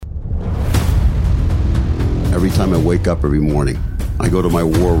time I wake up every morning. I go to my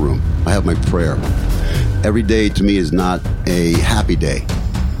war room. I have my prayer. Every day to me is not a happy day.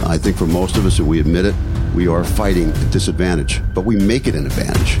 I think for most of us, if we admit it, we are fighting a disadvantage, but we make it an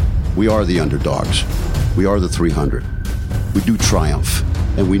advantage. We are the underdogs. We are the 300. We do triumph,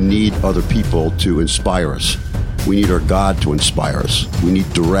 and we need other people to inspire us. We need our God to inspire us. We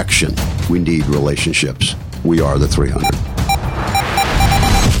need direction. We need relationships. We are the 300.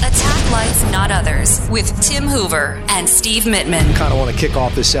 Attack Life, Not Others, with Tim Hoover and Steve Mittman. Kind of want to kick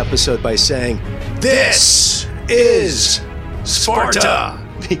off this episode by saying, this is Sparta!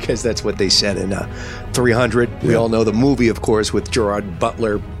 Because that's what they said in 300. Yeah. We all know the movie, of course, with Gerard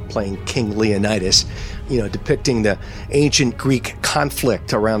Butler playing King Leonidas, depicting the ancient Greek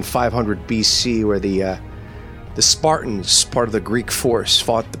conflict around 500 BC where the Spartans, part of the Greek force,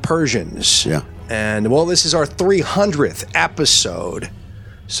 fought the Persians. Yeah. And, well, this is our 300th episode.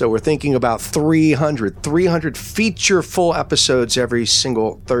 So we're thinking about 300 feature-full episodes every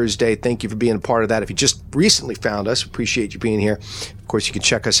single Thursday. Thank you for being a part of that. If you just recently found us, appreciate you being here. Of course, you can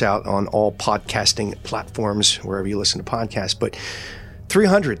check us out on all podcasting platforms, wherever you listen to podcasts. But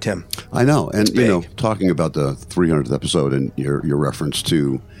 300, Tim. I know. And, talking about the 300th episode and your reference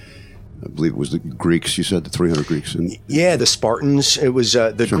to, I believe it was the Greeks, you said, the 300 Greeks. Yeah, the Spartans. It was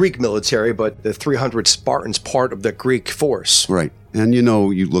the Greek military, but the 300 Spartans, part of the Greek force. Right. And, you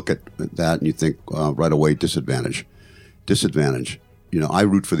look at that and you think right away, disadvantage. I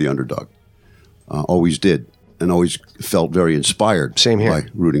root for the underdog. Always did. And always felt very inspired. Same here. By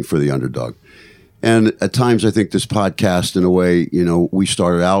rooting for the underdog. And at times, I think this podcast, in a way, we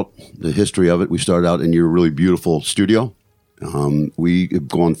started out, the history of it, we started out in your really beautiful studio. We have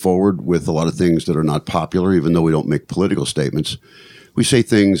gone forward with a lot of things that are not popular, even though we don't make political statements. We say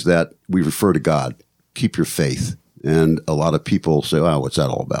things that we refer to God. Keep your faith. And a lot of people say, "Oh, what's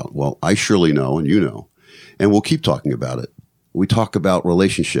that all about?" Well, I surely know, and you know, and we'll keep talking about it. We talk about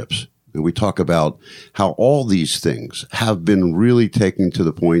relationships, and we talk about how all these things have been really taken to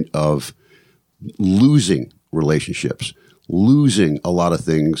the point of losing relationships, losing a lot of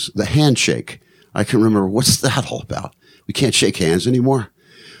things. The handshake, I can remember, what's that all about? We can't shake hands anymore.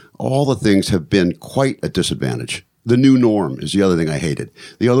 All the things have been quite a disadvantage. The new norm is the other thing I hated.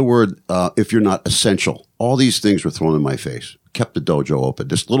 The other word, if you're not essential, all these things were thrown in my face. Kept the dojo open.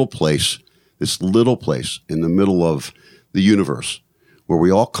 This little place in the middle of the universe where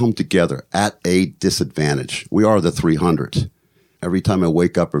we all come together at a disadvantage. We are the 300. Every time I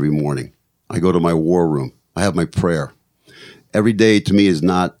wake up every morning, I go to my war room. I have my prayer. Every day to me is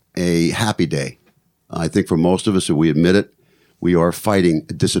not a happy day. I think for most of us, if we admit it, we are fighting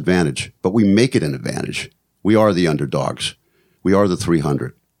a disadvantage, but we make it an advantage. We are the underdogs. We are the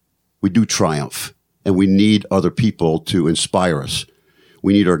 300. We do triumph, and we need other people to inspire us.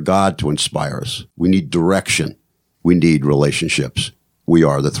 We need our God to inspire us. We need direction. We need relationships. We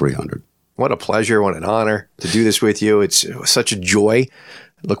are the 300. What a pleasure. What an honor to do this with you. It's such a joy.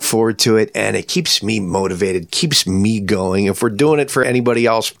 Look forward to it, and it keeps me motivated, keeps me going. If we're doing it for anybody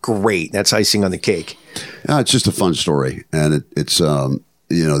else, great. That's icing on the cake. Yeah, it's just a fun story, and it's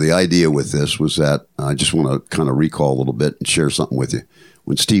the idea with this was that I just want to kind of recall a little bit and share something with you.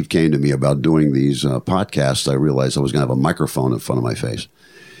 When Steve came to me about doing these podcasts, I realized I was going to have a microphone in front of my face.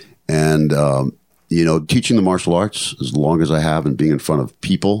 And, teaching the martial arts as long as I have and being in front of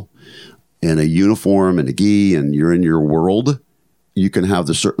people in a uniform and a gi and you're in your world, you can have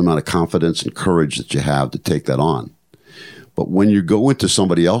the certain amount of confidence and courage that you have to take that on. But when you go into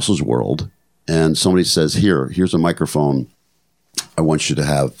somebody else's world and somebody says, here's a microphone, I want you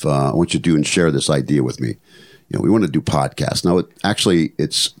to do and share this idea with me. We want to do podcasts. Now,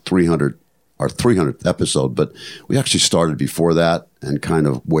 it's 300, our 300th episode, but we actually started before that and kind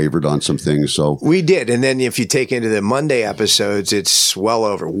of wavered on some things. So we did. And then if you take into the Monday episodes, it's well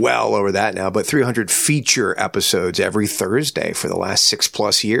over that now, but 300 feature episodes every Thursday for the last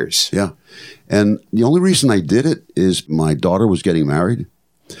 6+ years. Yeah. And the only reason I did it is my daughter was getting married.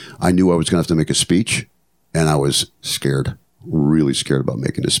 I knew I was going to have to make a speech, and I was scared. Really scared about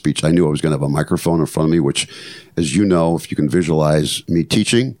making a speech. I knew I was going to have a microphone in front of me, which, as you know, if you can visualize me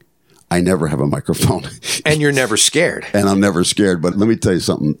teaching, I never have a microphone. And you're never scared. And I'm never scared. But let me tell you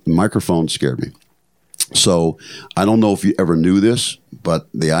something. The microphone scared me. So I don't know if you ever knew this, but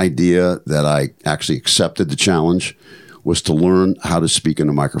the idea that I actually accepted the challenge was to learn how to speak in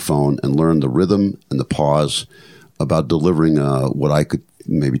a microphone and learn the rhythm and the pause about delivering what I could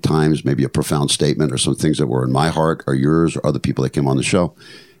maybe a profound statement or some things that were in my heart or yours or other people that came on the show.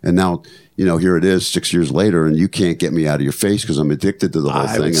 And now, here it is 6 years later, and you can't get me out of your face because I'm addicted to the whole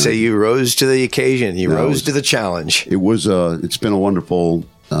thing. I would say you rose to the occasion. You rose to the challenge. It's been a wonderful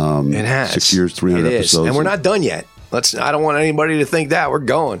It has. 6 years, 300 It is. episodes. And we're not done yet. I don't want anybody to think that. We're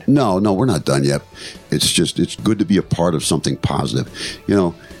going. No, we're not done yet. It's good to be a part of something positive. You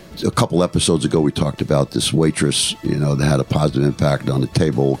know, a couple episodes ago, we talked about this waitress, you know, that had a positive impact on the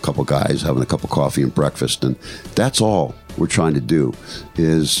table, a couple guys having a cup of coffee and breakfast. And that's all we're trying to do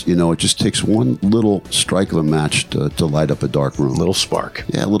is, you know, it just takes one little strike of a match to light up a dark room. Little spark.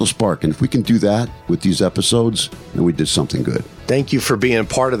 Yeah, a little spark. And if we can do that with these episodes, then we did something good. Thank you for being a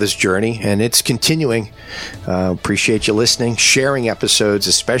part of this journey, and it's continuing. Appreciate you listening, sharing episodes,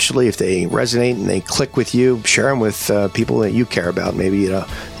 especially if they resonate and they click with you. Share them with people that you care about. Maybe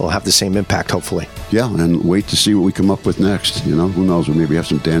it'll have the same impact, hopefully. Yeah, and wait to see what we come up with next. You know, who knows? We maybe have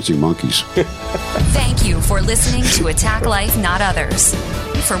some dancing monkeys. Thank you for listening to Attack Life, Not Others.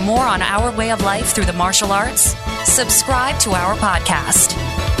 For more on our way of life through the martial arts, subscribe to our podcast.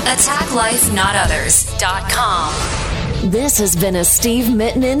 AttackLifeNotOthers.com. This has been a Steve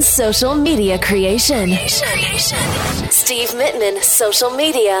Mittman social media creation.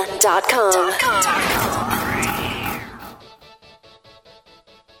 SteveMittmanSocialMedia.com.